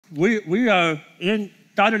we are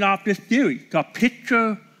starting off this series called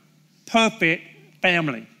Picture Perfect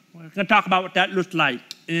Family. We're going to talk about what that looks like.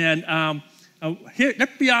 And here,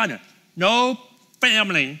 let's be honest. No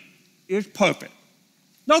family is perfect.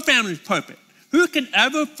 No family is perfect. Who can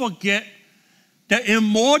ever forget the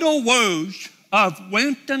immortal words of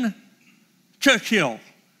Winston Churchill,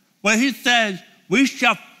 where he says, "We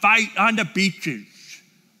shall fight on the beaches.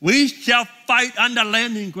 We shall fight on the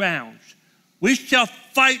landing grounds. We shall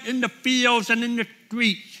fight in the fields and in the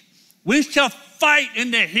streets. We shall fight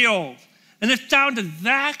in the hills." And it sounds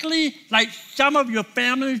exactly like some of your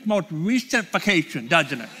family's most recent vacation,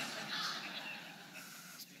 doesn't it?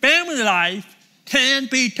 Family life can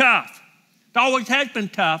be tough. It always has been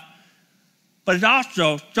tough, but it's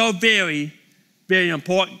also so very, very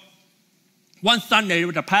important. One Sunday, there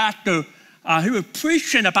was a pastor, he was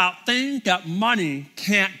preaching about things that money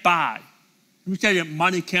can't buy. He said that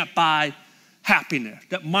money can't buy happiness,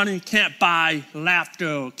 that money can't buy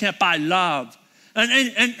laughter, can't buy love.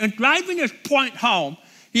 And driving this point home,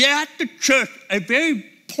 he asked the church a very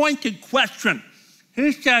pointed question.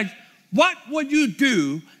 He said, "What would you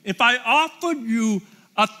do if I offered you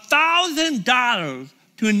 $1,000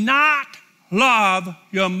 to not love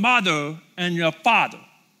your mother and your father?"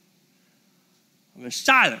 There was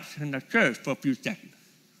silence in the church for a few seconds.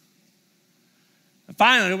 And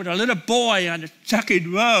finally, there was a little boy on the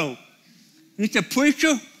second row. He said,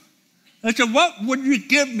 "Preacher," I said, "what would you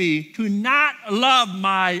give me to not love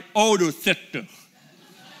my older sister?"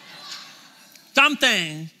 Some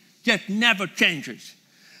things just never changes.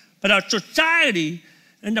 But our society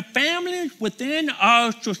and the families within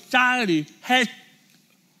our society have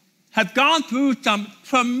gone through some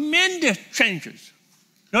tremendous changes.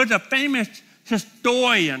 There's a famous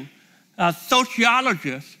historian, a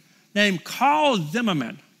sociologist named Carl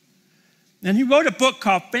Zimmerman. And he wrote a book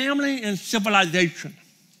called Family and Civilization.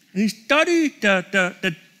 And he studied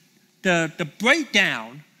the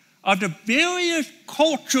breakdown of the various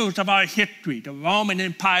cultures of our history, the Roman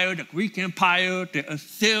Empire, the Greek Empire, the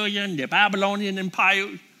Assyrian, the Babylonian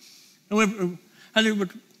empires. And he was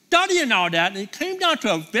studying all that, and he came down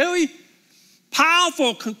to a very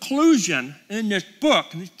powerful conclusion in this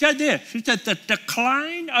book. And he said this, he said the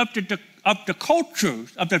decline of the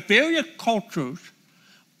cultures, of the various cultures,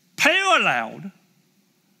 paralleled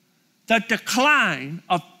the decline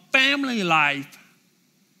of family life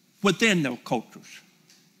within those cultures.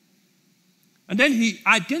 And then he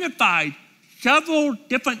identified several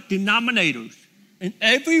different denominators in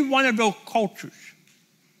every one of those cultures.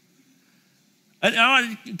 And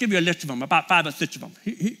I'll give you a list of them, about 5 or 6 of them.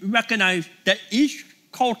 He recognized that each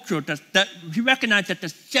culture, he recognized that the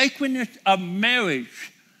sacredness of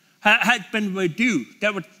marriage had been reduced,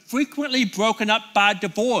 that was frequently broken up by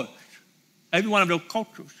divorce, every one of those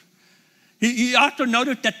cultures. He also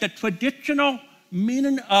noticed that the traditional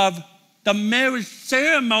meaning of the marriage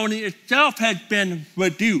ceremony itself has been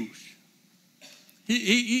reduced.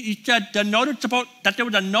 He said that there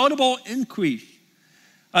was a notable increase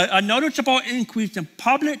in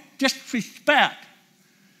public disrespect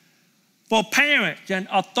for parents and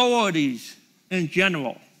authorities in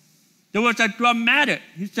general. There was a dramatic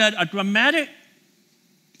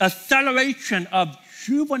acceleration of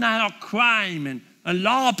juvenile crime and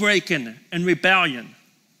law-breaking and rebellion.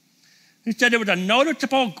 He said there was a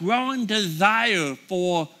noticeable growing desire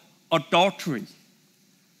for adultery.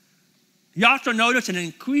 He also noticed an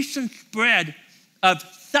increasing spread of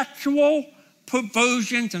sexual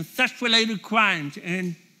perversions and sex-related crimes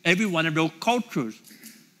in every one of those cultures.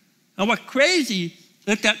 And what's crazy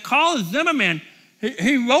is that Carl Zimmerman,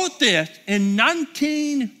 he wrote this in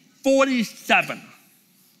 1947,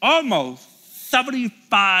 almost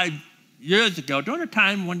 75 years ago, during a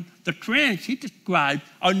time when the trends he described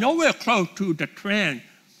are nowhere close to the trends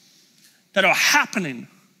that are happening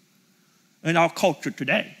in our culture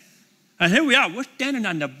today. And here we are, we're standing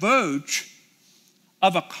on the verge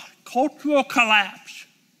of a cultural collapse.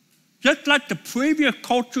 Just like the previous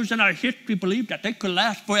cultures in our history believed that they could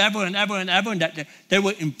last forever and ever and ever, and that they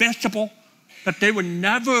were invincible, that they would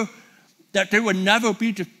never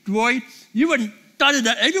be destroyed. You would study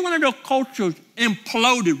that every one of those cultures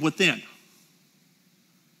imploded within.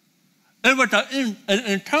 It was an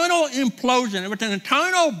internal implosion. It was an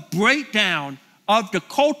internal breakdown of the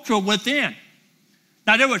culture within.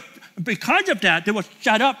 Now, because of that, they were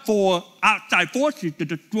set up for outside forces to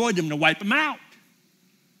destroy them, to wipe them out.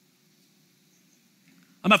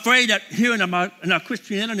 I'm afraid that here in our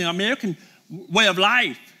Christianity, our American way of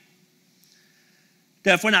life,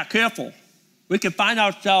 that if we're not careful, we can find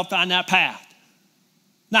ourselves on that path.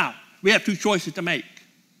 Now, we have 2 choices to make.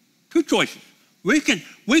 2 choices. We can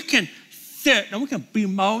sit and we can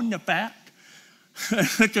bemoan the fact.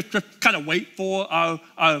 just kind of wait for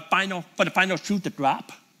the final shoe to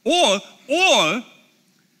drop. Or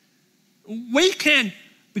we can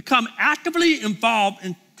become actively involved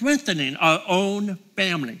in strengthening our own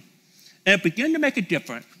family and begin to make a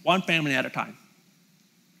difference, one family at a time.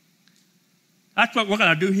 That's what we're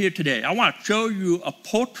going to do here today. I want to show you a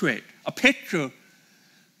portrait, a picture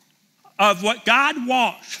of what God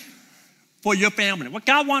wants for your family, what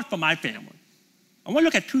God wants for my family. I want to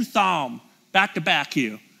look at two Psalms back to back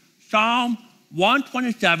here. Psalm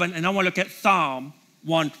 127, and I want to look at Psalm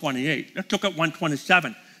 128. Let's look at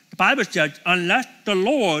 127. The Bible says, unless the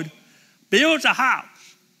Lord builds a house,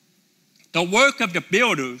 the work of the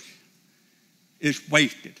builders is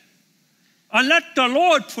wasted. Unless the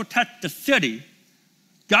Lord protects the city,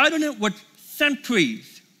 guarding it with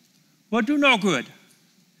sentries will do no good.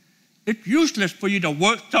 It's useless for you to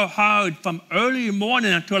work so hard from early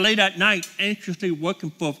morning until late at night, anxiously working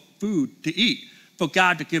for food to eat, for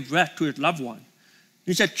God to give rest to his loved one.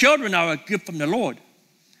 He said, children are a gift from the Lord.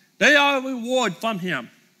 They are a reward from him.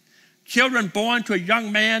 Children born to a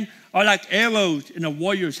young man are like arrows in a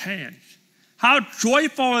warrior's hands. How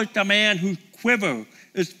joyful is the man whose quiver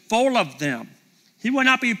is full of them. He will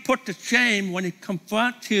not be put to shame when he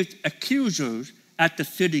confronts his accusers at the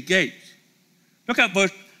city gates. Look at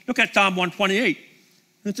Psalm 128.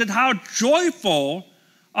 It said, how joyful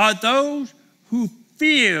are those who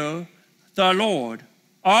fear the Lord,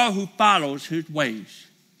 or who follows his ways.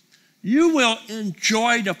 You will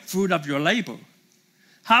enjoy the fruit of your labor.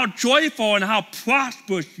 How joyful and how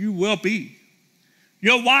prosperous you will be.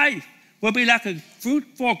 Your wife will be like a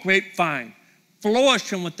fruitful grapevine,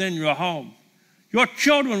 flourishing within your home. Your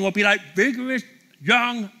children will be like vigorous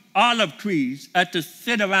young olive trees that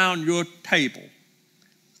sit around your table.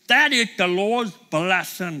 That is the Lord's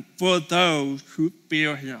blessing for those who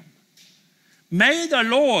fear him. May the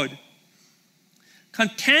Lord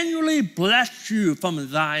continually bless you from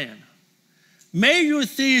Zion. May you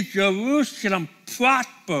see Jerusalem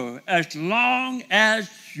prosper as long as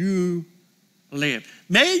you live.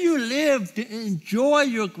 May you live to enjoy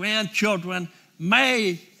your grandchildren.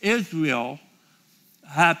 May Israel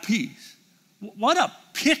have peace. What a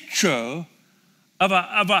picture of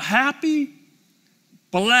a happy,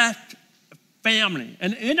 blessed family.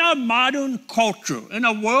 And in our modern culture, in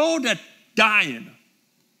a world that's dying,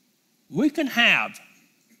 we can have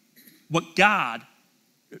what God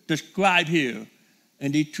described here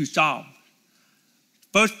in these two Psalms.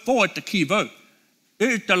 Verse 4 is the key verse. It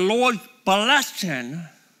is the Lord's blessing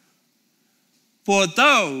for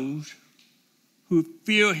those who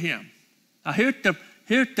fear him. Now here's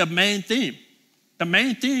the main theme. The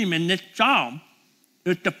main theme in this psalm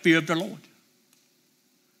is the fear of the Lord.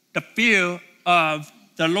 The fear of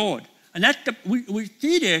the Lord. And that's we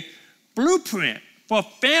see this blueprint for a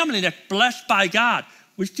family that's blessed by God.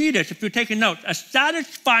 We see this, if you're taking notes. A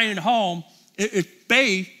satisfying home is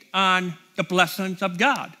based on the blessings of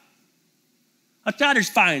God. A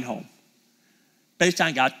satisfying home based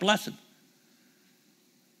on God's blessing.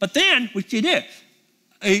 But then we see this,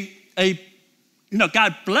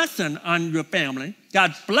 God's blessing on your family,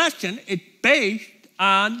 God's blessing is based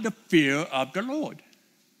on the fear of the Lord.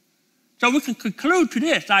 So we can conclude to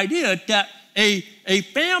this idea that a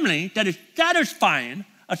family that is satisfying,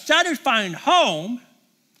 a satisfying home,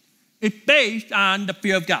 is based on the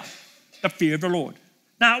fear of God, the fear of the Lord.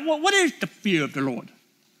 Now, what is the fear of the Lord?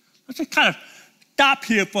 Let's just kind of stop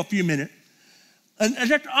here for a few minutes and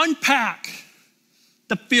let's unpack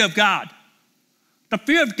the fear of God. The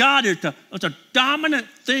fear of God is a dominant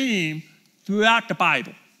theme throughout the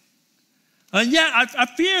Bible. And yet, I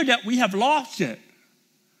fear that we have lost it.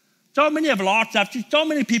 So many have lost it. I've seen so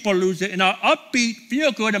many people lose it in our upbeat,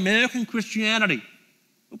 feel-good American Christianity.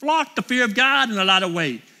 We've lost the fear of God in a lot of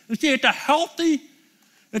ways. You see, it's a healthy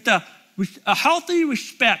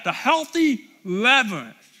respect, a healthy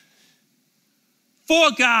reverence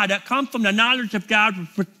for God that comes from the knowledge of God,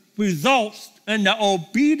 which results in the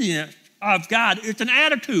obedience of God. It's an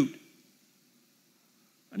attitude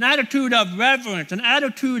of reverence, an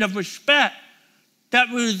attitude of respect that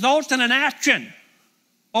results in an action,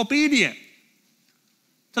 obedience.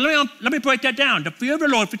 So let me break that down. The fear of the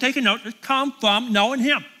Lord, if you're taking notes, it comes from knowing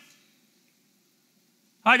him.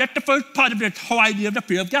 All right, that's the first part of this whole idea of the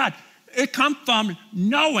fear of God. It comes from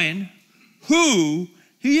knowing who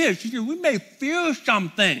he is. You see, we may fear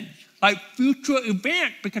some things, like future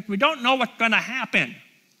events, because we don't know what's going to happen.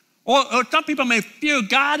 Or some people may fear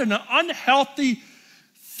God in an unhealthy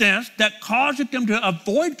sense that causes them to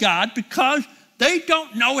avoid God because they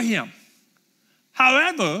don't know him.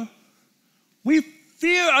 However, we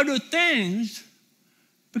fear other things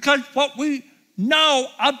because what we know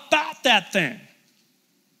about that thing.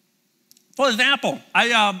 For example,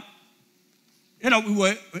 we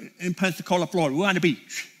were in Pensacola, Florida. We were on the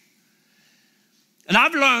beach. And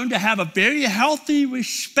I've learned to have a very healthy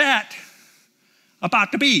respect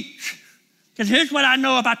about the beach. Because here's what I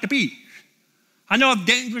know about the beach. I know of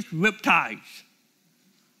dangerous riptides.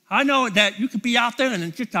 I know that you could be out there and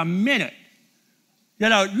in just a minute,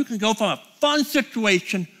 you can go from a fun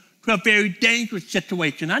situation to a very dangerous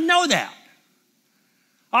situation. I know that.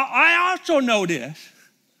 I also know this,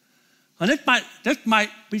 and this might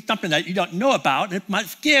be something that you don't know about. It might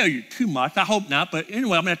scare you too much. I hope not, but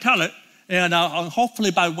anyway, I'm going to tell it, and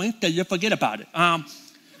hopefully by Wednesday you'll forget about it.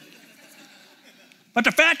 But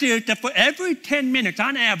the fact is that for every 10 minutes,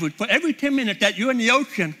 on average, for every 10 minutes that you're in the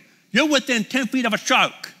ocean, you're within 10 feet of a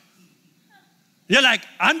shark. You're like,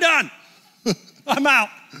 I'm done. I'm out.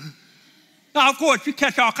 Now, of course, you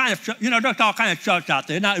catch all kinds of, there's all kinds of sharks out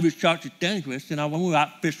there. Not every shark is dangerous. When we were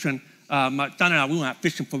out fishing, my son and I, we went out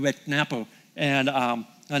fishing for red snapper, and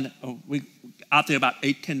we out there about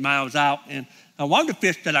 8-10 miles out, and one of the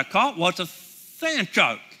fish that I caught was a sand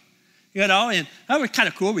shark, and that was kind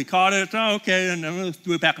of cool. We caught it, okay, and then we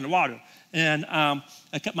threw it back in the water. And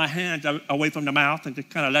I kept my hands away from the mouth and just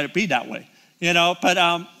kind of let it be that way, But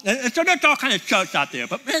and so there's all kinds of sharks out there.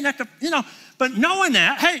 But man, but knowing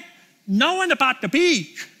that, hey, knowing about the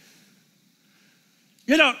beach,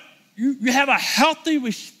 you have a healthy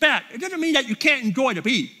respect. It doesn't mean that you can't enjoy the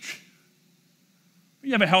beach.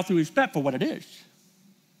 You have a healthy respect for what it is.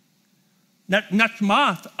 Next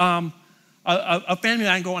month, a family and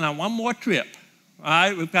I are going on one more trip. All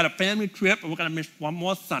right, we've got a family trip, and we're going to miss one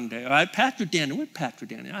more Sunday. All right, Pastor Danny, where's Pastor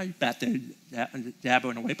Danny? He's back there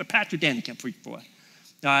dabbling away, but Pastor Danny can preach for us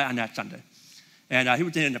on that Sunday. And he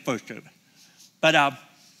was there in the first service. But,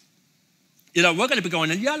 we're going to be going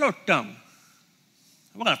to Yellowstone.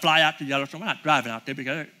 We're going to fly out to Yellowstone. We're not driving out there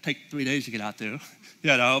because it takes 3 days to get out there,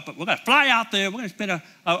 but we're going to fly out there. We're going to spend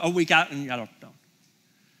a week out in Yellowstone.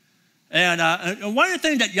 And one of the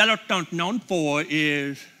things that Yellowstone's known for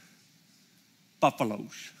is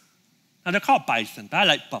buffaloes. Now, they're called bison, but I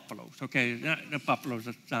like buffaloes, okay? The buffaloes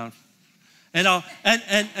sounds, and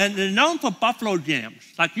they're known for buffalo jams.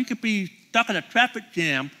 Like you could be stuck in a traffic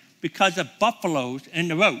jam because of buffaloes in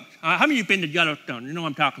the road. How many of you have been to Yellowstone? You know what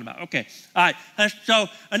I'm talking about. Okay, all right.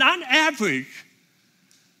 And on average,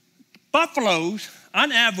 buffaloes,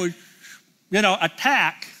 on average,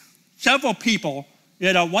 attack several people,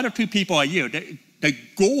 1 or 2 people a year. They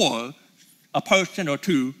gore a person or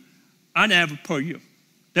two on average per year.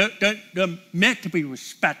 They're meant to be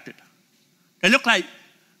respected. They look like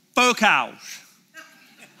fur cows,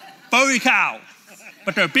 furry cows,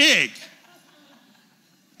 but they're big.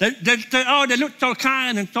 They look so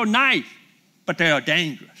kind and so nice, but they are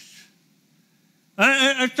dangerous.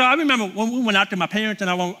 And so I remember when we went out to my parents and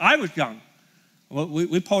I was young.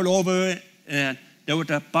 We pulled over and there was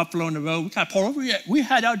a buffalo on the road. We kind of pulled over. We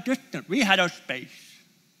had our distance. We had our space.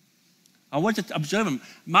 I was just observing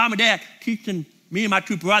Mom and Dad teaching me and my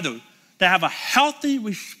 2 brothers to have a healthy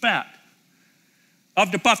respect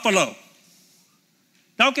of the buffalo.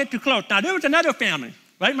 Don't get too close. Now, there was another family,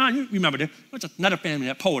 right, Mom? You remember this. There was another family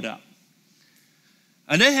that pulled up.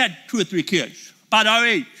 And they had 2 or 3 kids, about our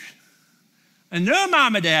age. And their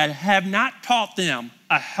mom and dad have not taught them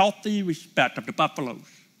a healthy respect of the buffaloes.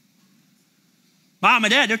 Mom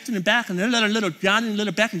and dad, they're sitting back, and they're little Johnny and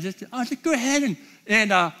little Becky just go ahead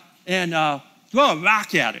and throw a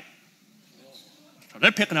rock at it. So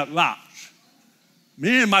they're picking up rocks.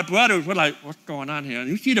 Me and my brothers were like, what's going on here? And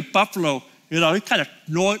you see the buffalo, he kind of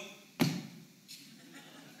snort.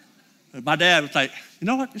 And my dad was like, you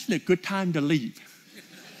know what? This is a good time to leave.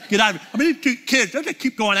 Get out of it. I mean, these 2 kids, they just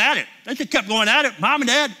keep going at it. They just kept going at it. Mom and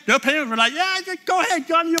Dad, their parents were like, yeah, just go ahead,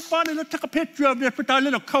 Johnny, you're funny. Let's take a picture of this with our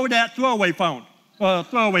little Kodak throwaway phone, or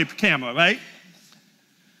throwaway camera, right?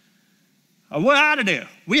 We're out of there.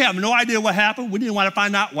 We have no idea what happened. We didn't want to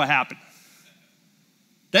find out what happened.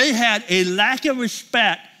 They had a lack of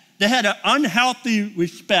respect. They had an unhealthy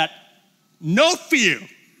respect, no fear,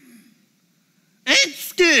 ain't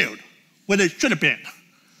scared where they should have been.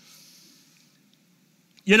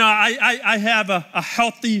 I have a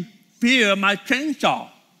healthy fear of my chainsaw.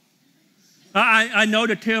 I know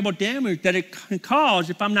the terrible damage that it can cause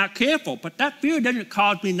if I'm not careful, but that fear doesn't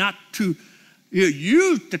cause me not to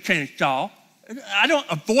use the chainsaw. I don't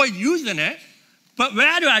avoid using it, but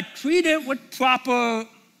rather I treat it with proper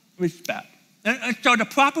respect. And so the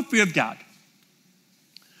proper fear of God,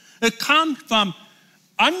 it comes from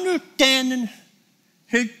understanding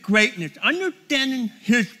His greatness, understanding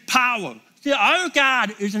His power. See, our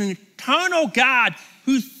God is an eternal God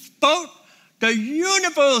who spoke the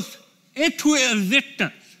universe into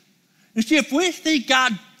existence. You see, if we see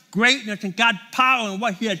God's greatness and God's power and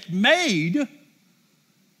what he has made,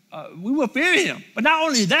 we will fear him. But not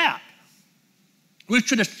only that, we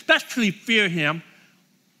should especially fear him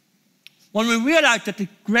when we realize that the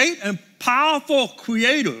great and powerful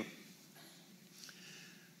creator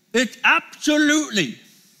is absolutely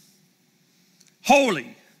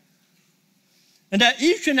holy. And that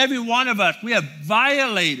each and every one of us, we have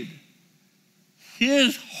violated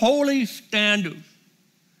his holy standards.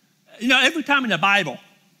 You know, every time in the Bible,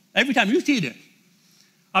 every time you see this,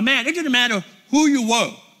 a man, it doesn't matter who you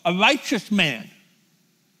were, a righteous man,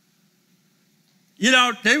 you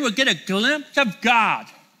know, they would get a glimpse of God.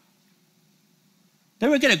 They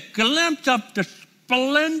would get a glimpse of the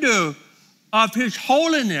splendor of his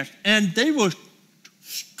holiness, and they were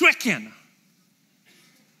stricken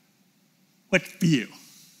with fear.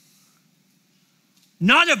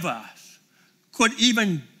 None of us could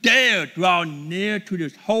even dare draw near to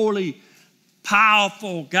this holy,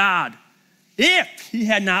 powerful God if he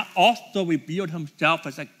had not also revealed himself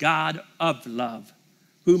as a God of love,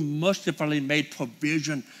 who mercifully made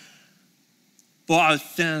provision for our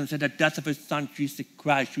sins and the death of his son, Jesus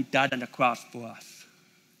Christ, who died on the cross for us.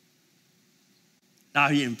 Now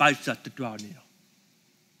he invites us to draw near.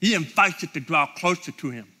 He invites us to draw closer to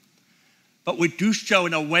him. But we do so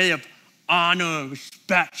in a way of honor,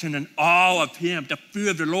 respect, and an awe of him. The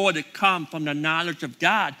fear of the Lord that comes from the knowledge of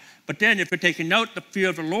God. But then if you're taking note, the fear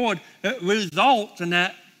of the Lord, it results in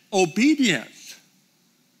that obedience.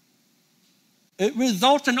 It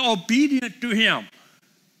results in obedience to him.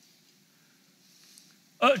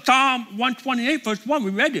 Psalm 128, verse 1,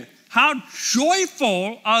 we read it. How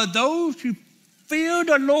joyful are those who fear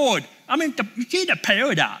the Lord. I mean, you see the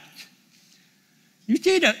paradox. You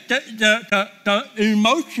see the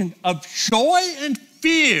emotion of joy and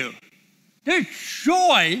fear. There's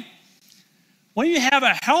joy when you have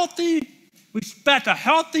a healthy respect, a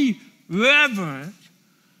healthy reverence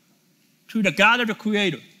to the God of the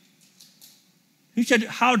Creator. He said,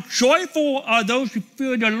 how joyful are those who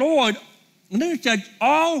fear the Lord. And then he said,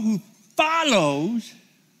 all who follows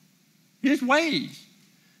his ways.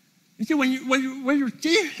 You see, when you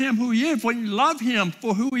see him who he is, when you love him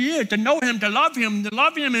for who he is, to know him, to love him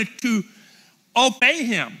is to obey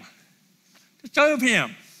him, to serve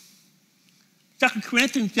him. 2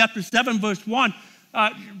 Corinthians chapter 7, verse 1,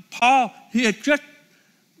 Paul, he had just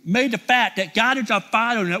made the fact that God is our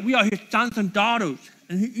Father and that we are his sons and daughters.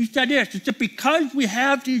 And he said this, he said, because we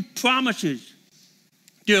have these promises,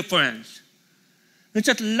 dear friends, he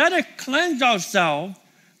said, let us cleanse ourselves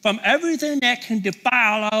from everything that can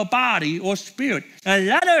defile our body or spirit, and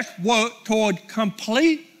let us work toward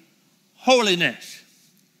complete holiness,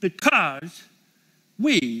 because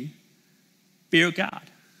we fear God.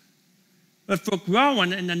 But for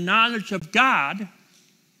growing in the knowledge of God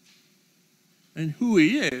and who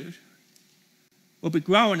he is, we'll be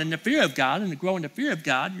growing in the fear of God, and to grow in the fear of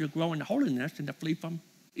God, you're growing in holiness and to flee from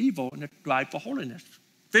evil and to strive for holiness.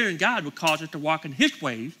 Fearing God will cause us to walk in his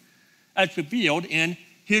ways as revealed in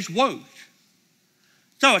his words.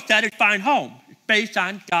 So a satisfying home is based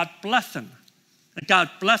on God's blessing. And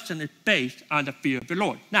God's blessing is based on the fear of the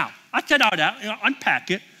Lord. Now, I said all that, unpack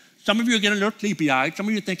it. Some of you are getting a little sleepy-eyed. Some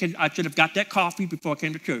of you are thinking, I should have got that coffee before I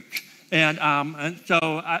came to church. And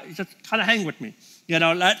so just kind of hang with me. You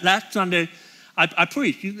know, last Sunday, I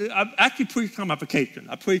preached. I actually preached on my vacation.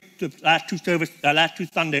 I preached the last two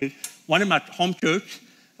Sundays, one in my home church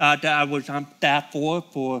that I was on staff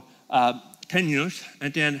for 10 years.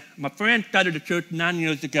 And then my friend started a church 9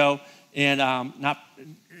 years ago, and not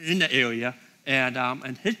in the area.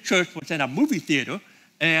 And his church was in a movie theater.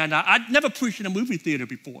 And I'd never preached in a movie theater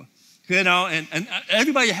before. You know, and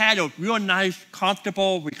everybody had those real nice,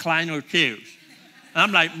 comfortable recliner chairs. And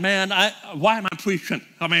I'm like, man, why am I preaching?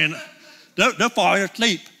 I mean, they're falling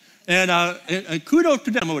asleep. And kudos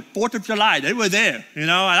to them. It was 4th of July. They were there, you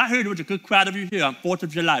know. And I heard there was a good crowd of you here on 4th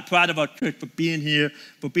of July. Proud of our church for being here,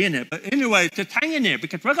 But anyway, just hang in there,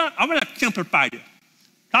 because I'm going to simplify this.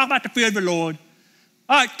 Talk about the fear of the Lord.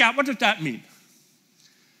 All right, Scott, what does that mean?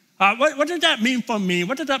 What does that mean for me?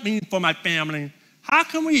 What does that mean for my family? How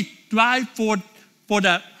can we strive for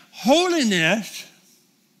that holiness,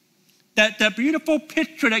 that beautiful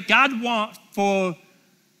picture that God wants for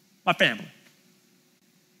my family?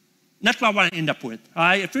 And that's what I want to end up with. All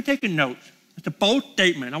right? If you're taking notes, it's a bold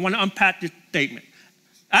statement. I want to unpack this statement.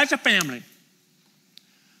 As a family,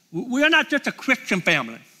 we are not just a Christian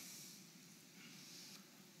family.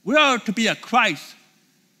 We are to be a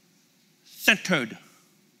Christ-centered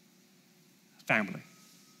family.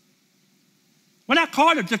 We're not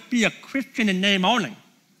called to just be a Christian in name only.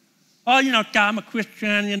 oh, God, I'm a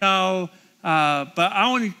Christian, but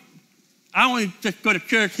I only just go to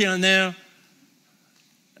church here and there.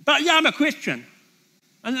 But yeah, I'm a Christian.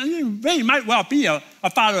 And you really might well be a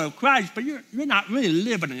follower of Christ, but you're not really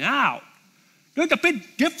living it out. There's a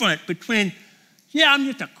big difference between, yeah, I'm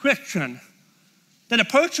just a Christian, than a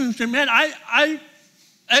person who says, man,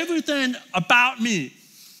 everything about me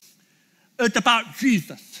is about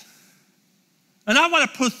Jesus. And I want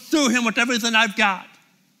to pursue him with everything I've got.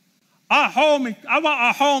 I want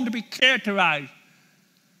our home to be characterized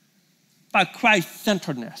by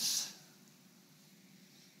Christ-centeredness.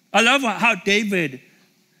 I love how David,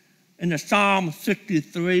 in the Psalm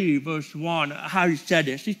 63, verse 1, how he said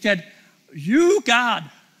this. He said, you, God,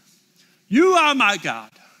 you are my God.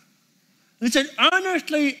 He said,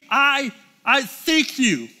 earnestly I seek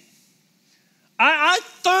you. I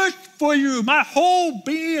thirst for you. My whole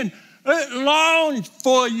being longs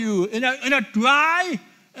for you in a dry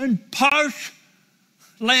and parched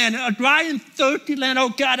land, a dry and thirsty land. Oh,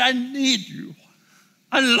 God, I need you.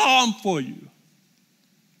 I long for you.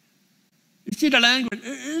 You see the language?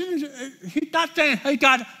 He's not saying, hey,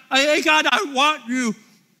 God, I want you.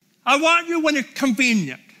 I want you when it's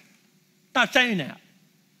convenient. He's not saying that.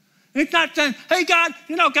 He's not saying, hey, God,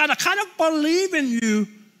 God, I kind of believe in you.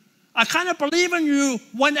 I kind of believe in you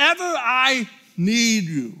whenever I need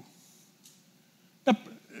you.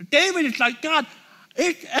 David is like, God,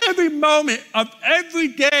 it's every moment of every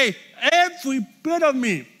day, every bit of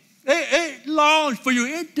me. It longs for you.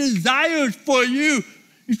 It desires for you.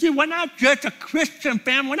 You see, we're not just a Christian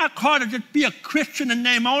family. We're not called to just be a Christian in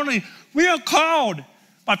name only. We are called,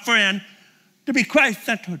 my friend, to be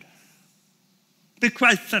Christ-centered. Be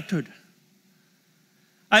Christ-centered.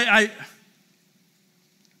 I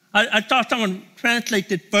saw someone translate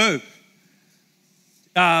this verse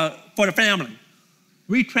for the family.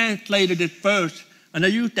 Retranslated this verse, and they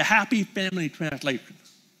used the Happy Family Translation.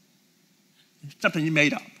 It's something you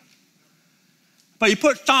made up. But you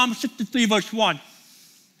put Psalm 63, verse 1.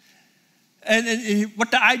 And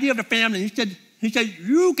what the idea of the family, he said,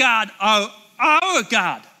 you, God, are our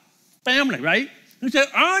God. Family, right? He said,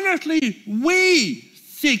 earnestly we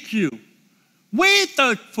seek you. We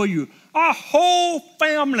thirst for you. Our whole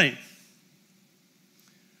family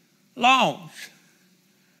longs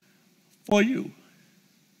for you.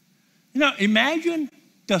 Imagine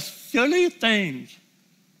the silly things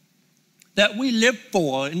that we live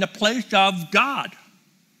for in the place of God.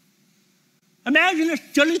 Imagine the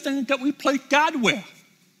silly things that we place God with.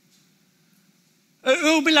 It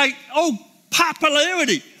will be like, oh,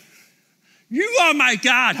 popularity. You are my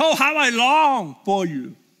God. Oh, how I long for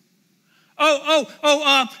you.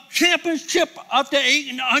 Championship of the 8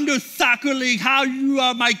 and under soccer league. How you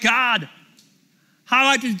are my God. How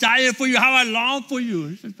I desire for you. How I long for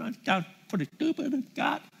you. This sounds pretty stupid,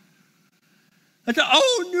 God. It's an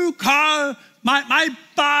old new car. My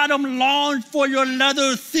bottom longs for your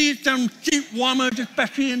leather seats and seat warmers,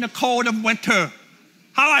 especially in the cold of winter.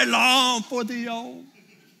 How I long for the old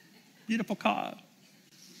beautiful car.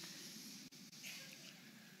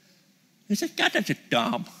 He said, God, that's just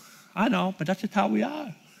dumb. I know, but that's just how we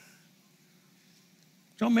are.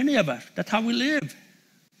 So many of us, that's how we live.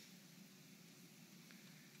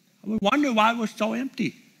 We wonder why we're so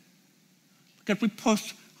empty. Because we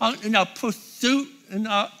push in our pursuit and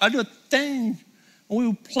our other things, and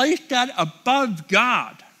we place that above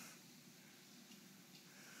God.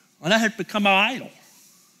 And that has become our idol.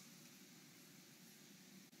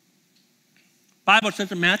 The Bible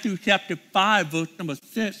says in Matthew chapter 5, verse number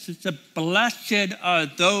 6, it says, blessed are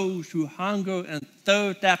those who hunger and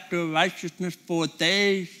thirst after righteousness, for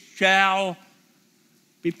they shall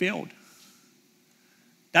be filled.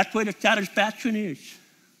 That's where the satisfaction is,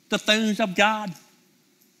 the things of God.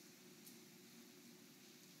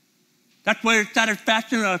 That's where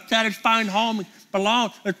satisfaction or satisfying home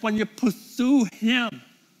belongs. It's when you pursue him.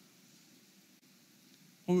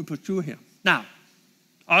 When we pursue him. Now,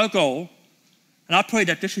 our goal, and I pray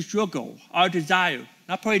that this is your goal, our desire.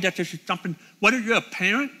 I pray that this is something, whether you're a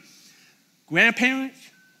parent, grandparents,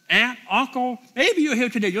 aunt, uncle, maybe you're here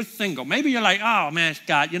today, you're single. Maybe you're like, oh man,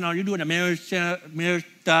 Scott, you're doing the marriage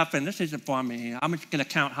stuff, and this isn't for me. I'm just going to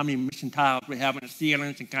count how many missing tiles we have in the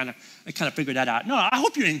ceilings and kind of figure that out. No, I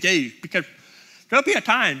hope you're engaged, because there'll be a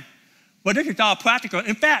time where this is all practical.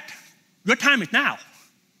 In fact, your time is now.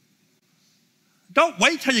 Don't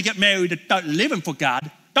wait till you get married to start living for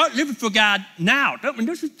God. Start living for God now.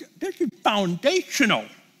 This is foundational.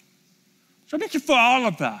 So this is for all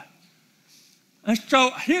of us. And so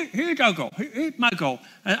here's our goal. Here's my goal.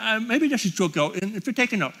 And maybe this is your goal. And if you're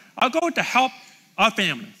taking note, our goal is to help our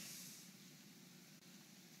family.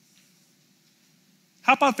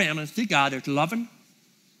 help our families see God as loving,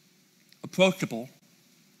 approachable,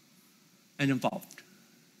 and involved.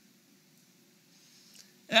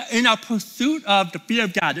 In our pursuit of the fear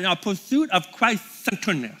of God, in our pursuit of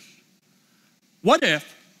Christ-centeredness, what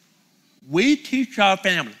if we teach our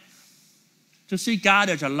families to see God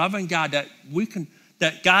as a loving God, that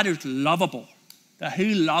God is lovable, that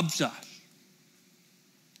he loves us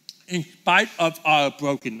in spite of our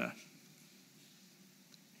brokenness.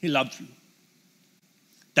 He loves you,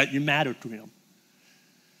 that you matter to him.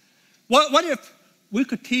 What if we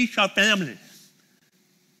could teach our families,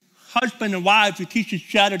 husband and wives, we teach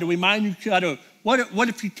each other to remind each other, what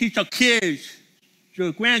if you teach our kids,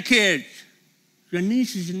 your grandkids, your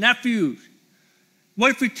nieces and nephews,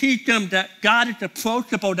 what if we teach them that God is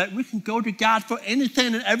approachable, that we can go to God for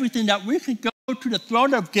anything and everything, that we can go to the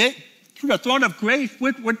throne of grace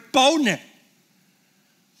with boldness,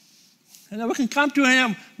 and that we can come to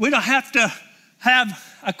him. We don't have to have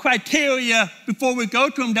a criteria before we go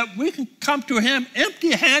to him, that we can come to him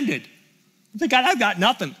empty-handed. Say, God, I've got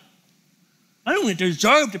nothing. I don't even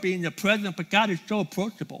deserve to be in your presence, but God is so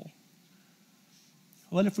approachable.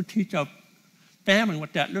 What if we teach our family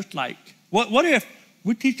what that looks like? What if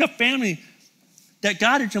we teach our family that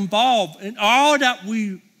God is involved in all that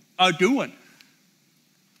we are doing?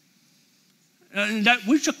 And that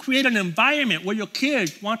we should create an environment where your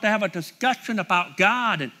kids want to have a discussion about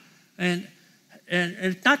God, and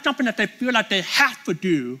it's not something that they feel like they have to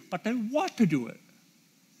do, but they want to do it.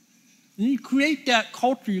 And you create that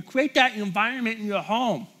culture, you create that environment in your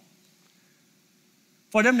home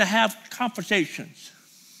for them to have conversations.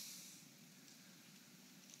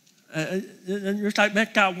 And it's like,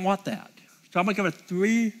 make God want that. So I'm going to give us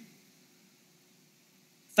three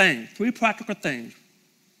practical things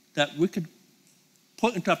that we could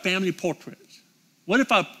put into our family portraits. What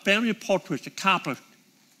if our family portraits accomplished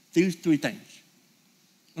these three things?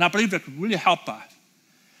 And I believe that could really help us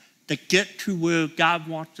to get to where God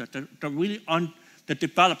wants us, to really to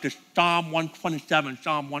develop this Psalm 127,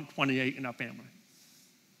 Psalm 128 in our family.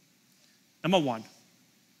 Number one,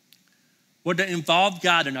 we're to involve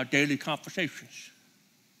God in our daily conversations.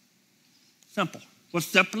 Simple. We're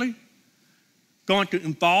simply going to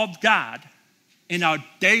involve God in our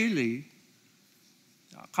daily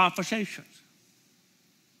conversations.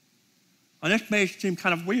 And this may seem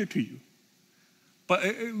kind of weird to you, but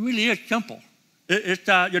it really is simple. It's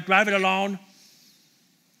you're driving along,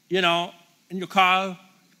 in your car,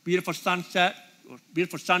 beautiful sunset, or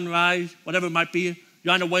beautiful sunrise, whatever it might be.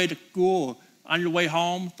 You're on the way to school or on your way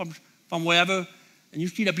home from wherever, and you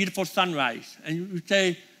see the beautiful sunrise. And you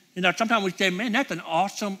say, sometimes we say, man, isn't that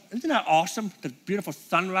awesome, the beautiful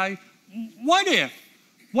sunrise? What if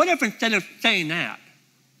instead of saying that,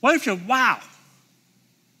 what if you say, wow,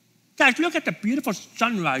 guys, look at the beautiful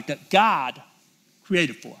sunrise that God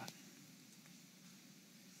created for us.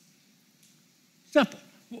 Simple.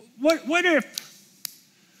 What if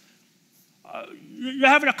you're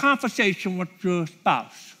having a conversation with your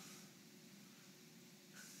spouse?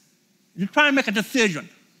 You're trying to make a decision.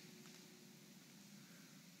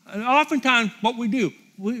 And oftentimes what we do,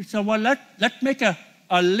 we say, well, let's make a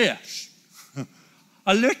list.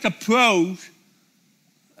 A list of pros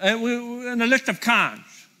and a list of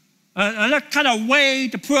cons. And let's kind of weigh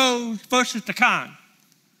the pros versus the cons.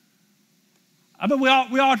 I mean, we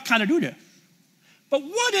all kind of do this. But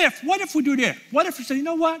what if we do this? What if we say, you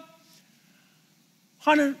know what?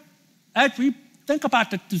 Hunter, as we think about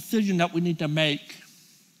the decision that we need to make,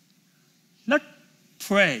 let's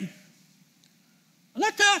pray.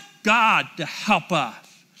 Let's ask God to help us.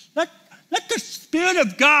 Let the Spirit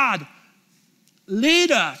of God lead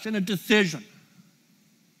us in a decision.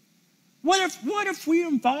 What if we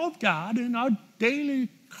involve God in our daily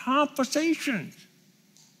conversations?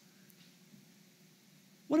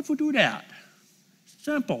 What if we do that?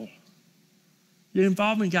 Simple. You're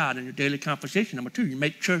involving God in your daily conversation. Number two, you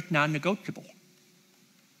make church non-negotiable.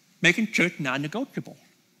 Making church non-negotiable.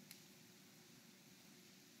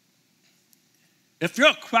 If you're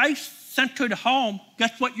a Christ-centered home,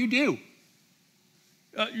 guess what you do?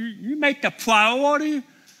 You make the priority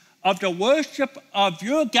of the worship of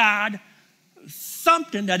your God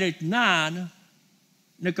something that is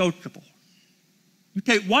non-negotiable. You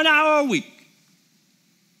take 1 hour a week,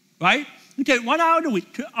 right? You take 1 hour a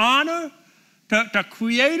week to honor the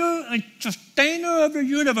creator and sustainer of the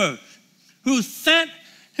universe, who sent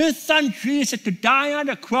his son Jesus to die on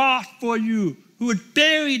the cross for you, who was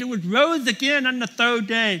buried and was rose again on the third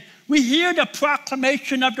day. We hear the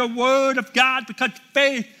proclamation of the word of God because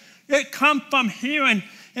faith, it comes from hearing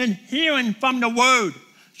and hearing from the word.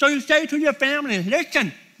 So you say to your family,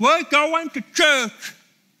 listen, we're going to church,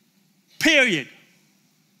 period.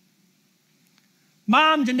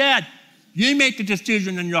 Moms and dads, you make the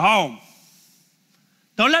decision in your home.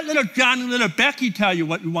 Don't let little John and little Becky tell you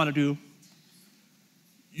what you want to do.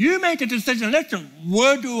 You make the decision. Listen,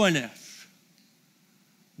 we're doing this.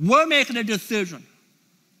 We're making a decision.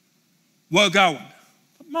 We're going.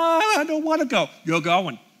 Mom, I don't want to go. You're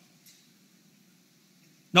going.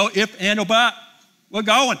 No if, and, or but. We're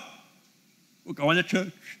going. We're going to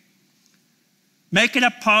church. Make it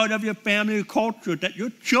a part of your family culture that your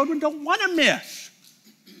children don't want to miss.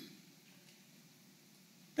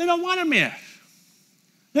 They don't want to miss.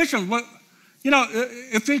 Listen,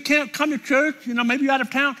 if they can't come to church, maybe you're out of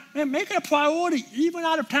town, man, make it a priority, even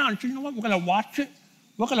out of town. So, you know what, we're going to watch it.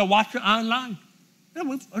 We're going to watch it online.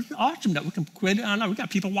 It's awesome that we can create it online. We got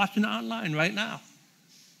people watching it online right now.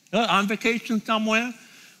 They're on vacation somewhere,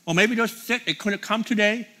 or maybe they're sick, they couldn't come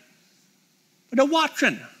today, but they're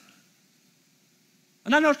watching.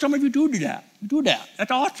 And I know some of you do that. You do that. That's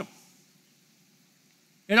awesome.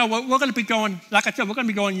 We're going to be going, like I said, we're going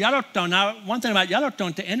to be going Yellowstone. Now, one thing about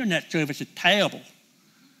Yellowstone, the internet service is terrible.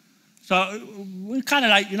 So we're kind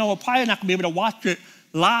of like, we're probably not going to be able to watch it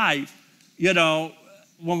live,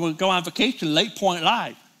 when we go on vacation, Lake Point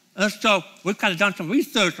Live. And so we've kind of done some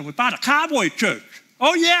research, and we found a cowboy church.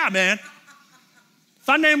 Oh, yeah, man.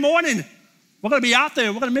 Sunday morning, we're going to be out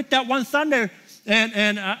there. We're going to meet that one Sunday,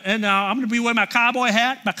 and I'm going to be wearing my cowboy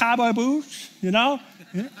hat, my cowboy boots,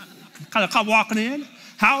 kind of come walking in.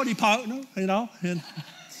 Howdy, partner, and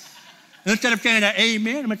instead of saying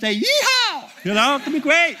amen, I'm going to say, yeehaw, it's going to be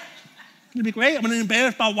great. It's going to be great. I'm going to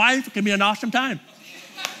embarrass my wife. It's going to be an awesome time.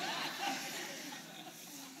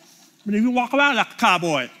 I mean, you walk around like a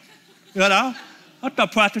cowboy, I'll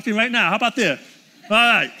start practicing right now. How about this? All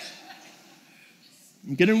right.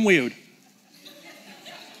 I'm getting weird.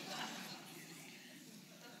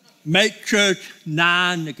 Make church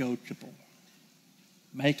non-negotiable.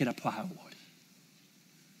 Make it a priority.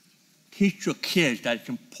 Teach your kids that it's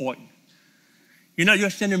important. You're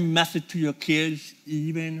sending a message to your kids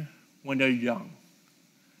even when they're young.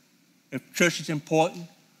 If church is important,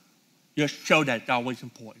 you'll show that it's always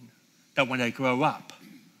important. That when they grow up,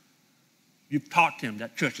 you've taught them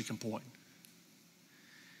that church is important.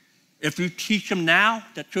 If you teach them now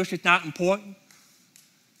that church is not important,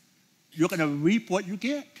 you're going to reap what you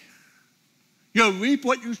get. You'll reap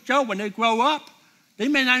what you sow when they grow up. They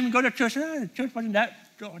may not even go to church. Church wasn't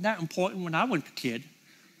that important when I was a kid.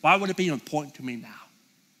 Why would it be important to me now?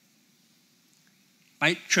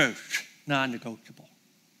 Make church non-negotiable.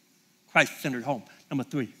 Christ-centered home. Number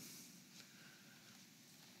 3.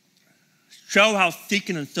 Show how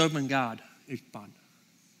seeking and serving God is fun.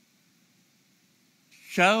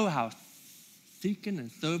 Show how seeking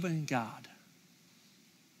and serving God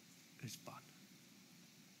is fun.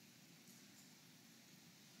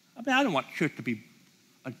 I don't want church to be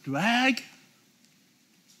a drag.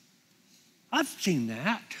 I've seen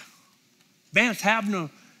that. Vance Havner,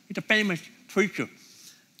 he's a famous preacher.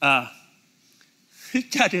 He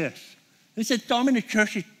said this. He said, so many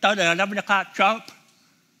churches start at 11 o'clock sharp,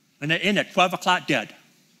 and they end at 12 o'clock dead.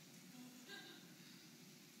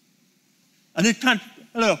 And there's kind of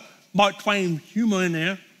a little Mark Twain humor in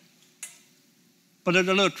there, but there's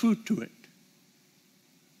a little truth to it.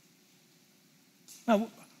 Now,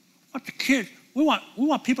 what the kids, we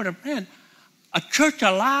want people to, man, a church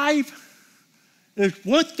alive is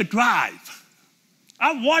worth the drive.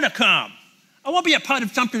 I want to come. I want to be a part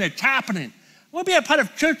of something that's happening. I want to be a part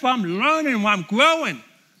of church where I'm learning, where I'm growing.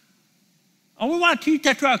 And we want to teach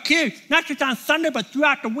that to our kids, not just on Sunday, but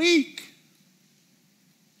throughout the week.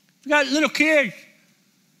 We got little kids.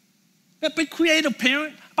 Be creative,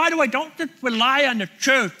 parent. By the way, don't just rely on the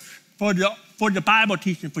church for the Bible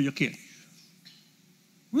teaching for your kids.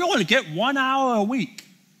 We only get 1 hour a week.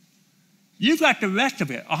 You've got the rest of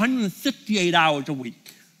it, 168 hours a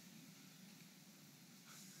week.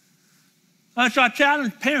 So I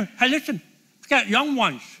challenge parents, hey, listen, you got young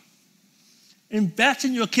ones. Invest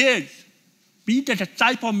in your kids. Be the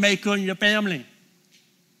disciple maker in your family.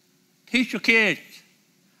 Teach your kids.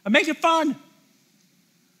 And make it fun.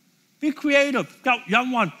 Be creative. Got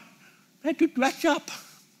young ones. Make them dress up.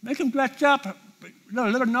 Make them dress up.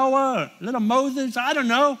 Little Noah, little Moses, I don't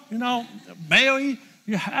know, Mary.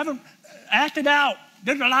 You have them act it out.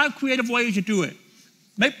 There's a lot of creative ways to do it.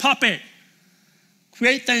 Make puppets.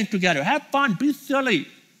 Create things together. Have fun. Be silly.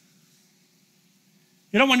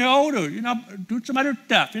 When you're older, do some other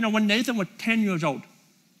stuff. When Nathan was 10 years old,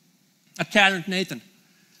 I challenged Nathan.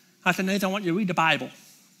 I said, Nathan, I want you to read the Bible.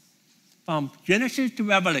 From Genesis to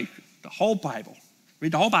Revelation, the whole Bible.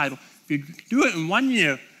 Read the whole Bible. If you do it in 1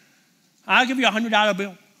 year, I'll give you a $100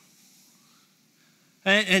 bill.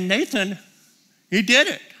 And Nathan, he did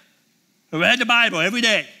it. I read the Bible every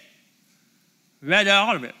day. Read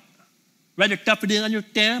all of it. Read the stuff he didn't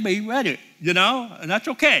understand, but he read it, and that's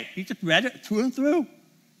okay. He just read it through and through.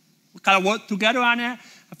 We kind of worked together on that.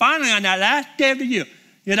 And finally, on that last day of the year,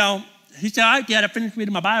 he said, all right, Dad, I finished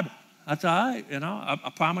reading my Bible. I said, all right, I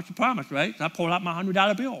promise, right? So I pulled out my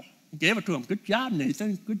 $100 bill and gave it to him. Good job,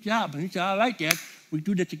 Nathan, good job. And he said, all right, Dad, we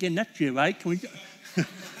do this again next year, right? Can we? I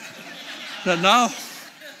said, no.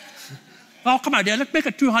 Oh, come on, Dad, let's make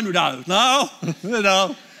it $200.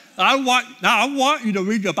 No, I want you to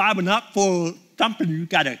read your Bible not for something you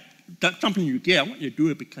get. I want you to do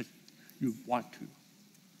it because you want to.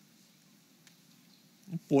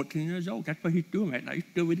 I'm 14 years old. That's what he's doing right now. He's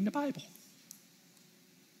still reading the Bible.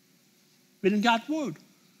 Reading God's Word.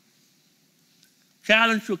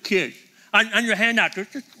 Challenge your kids. On your handout, there's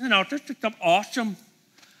just some awesome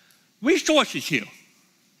resources here.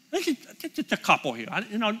 This is just a couple here.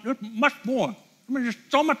 There's much more. There's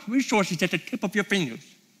so much resources at the tip of your fingers.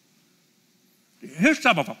 Here's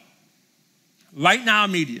some of them. Right Now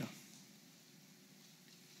Media.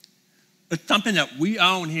 It's something that we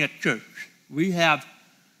own here at church. We have,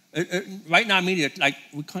 Right Now Media, like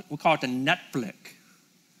we call it the Netflix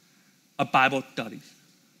of Bible studies.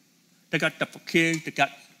 They got stuff for kids. They got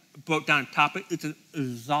broke down topics. It's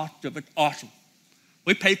exhaustive. It's awesome.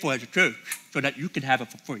 We pay for it as a church so that you can have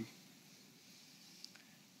it for free.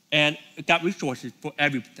 And it got resources for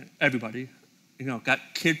everybody. Got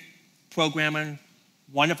kids programming,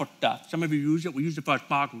 wonderful stuff. Some of you use it. We use it for our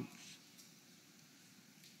small groups.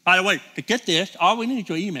 By the way, to get this, all we need is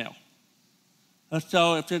your email. And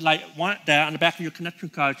so if you want that on the back of your connection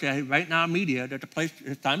card, say, hey, Right Now Media, there's a place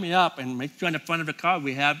to sign me up, and make sure on the front of the card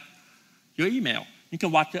we have your email. You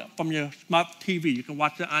can watch it from your smart TV. You can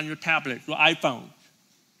watch it on your tablet, your iPhone.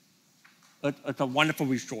 It's a wonderful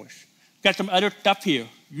resource. Got some other stuff here.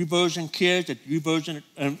 YouVersion Kids,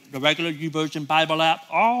 the regular YouVersion Bible app,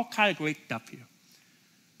 all kind of great stuff here.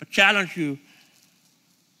 But challenge you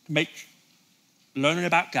to make learning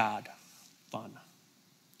about God fun.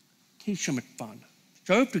 Teach them it's fun.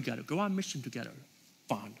 Serve together. Go on mission together.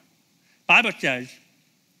 Fun. Bible says,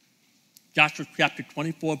 Joshua chapter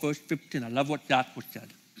 24, verse 15. I love what Joshua said.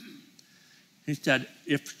 He said,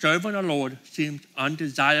 if serving the Lord seems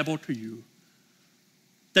undesirable to you,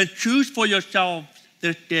 then choose for yourselves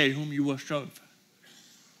this day whom you will serve.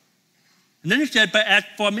 And then he said, but as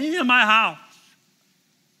for me and my house,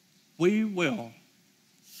 we will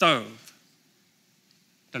serve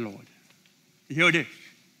the Lord. You hear this?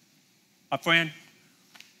 My friend,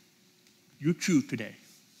 you choose today.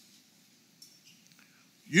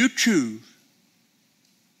 You choose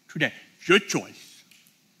today. It's your choice.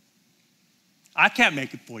 I can't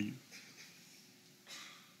make it for you.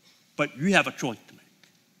 But you have a choice to make.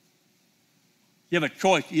 You have a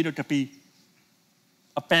choice either to be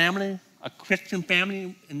a family, a Christian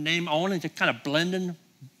family in name only, just kind of blending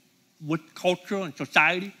with culture and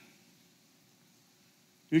society.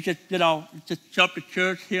 You just, just show up to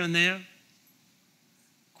church here and there.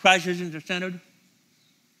 Christ isn't the center.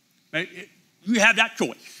 Right? You have that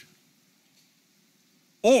choice.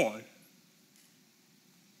 Or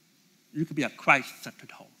you could be a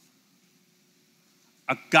Christ-centered home.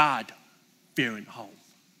 A God-fearing home.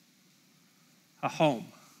 A home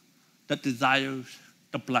that desires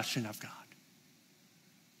the blessing of God.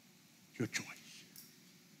 Your choice.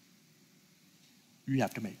 You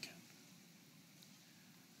have to make it.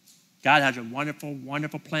 God has a wonderful,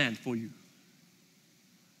 wonderful plan for you.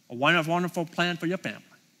 A wonderful, wonderful plan for your family.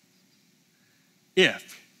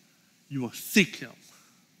 If you will seek him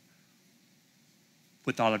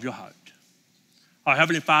with all of your heart. Our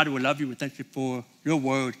Heavenly Father, we love you. We thank you for your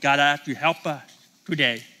word. God, I ask you help us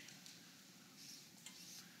today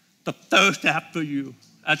to thirst after you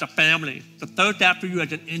as a family, to thirst after you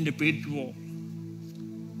as an individual,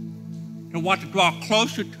 and want to draw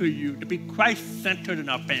closer to you, to be Christ-centered in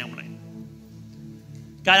our family.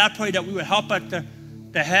 God, I pray that we would help us to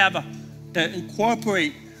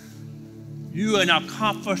incorporate you in our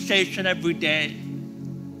conversation every day,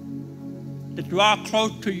 to draw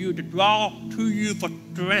close to you, to draw to you for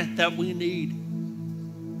strength that we need.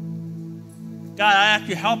 God, I ask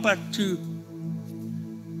you help us to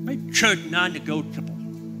make church non-negotiable.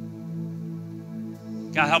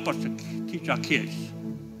 God, help us to teach our kids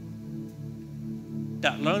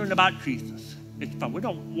that learning about Jesus is fun. We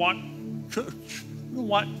don't want church. We don't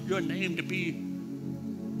want your name to be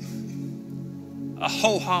a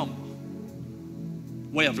ho-hum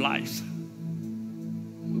way of life.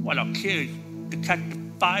 We want our kids to catch the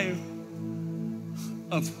fire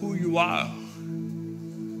of who you are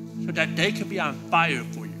so that they can be on fire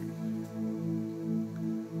for you.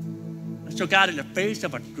 And So God, in the face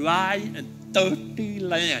of a dry and thirsty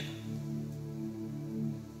land,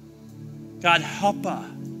 God, help us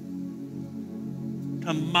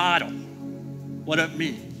to model what it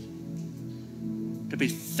means to be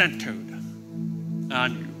centered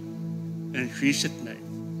on you. In Jesus'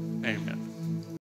 name, amen.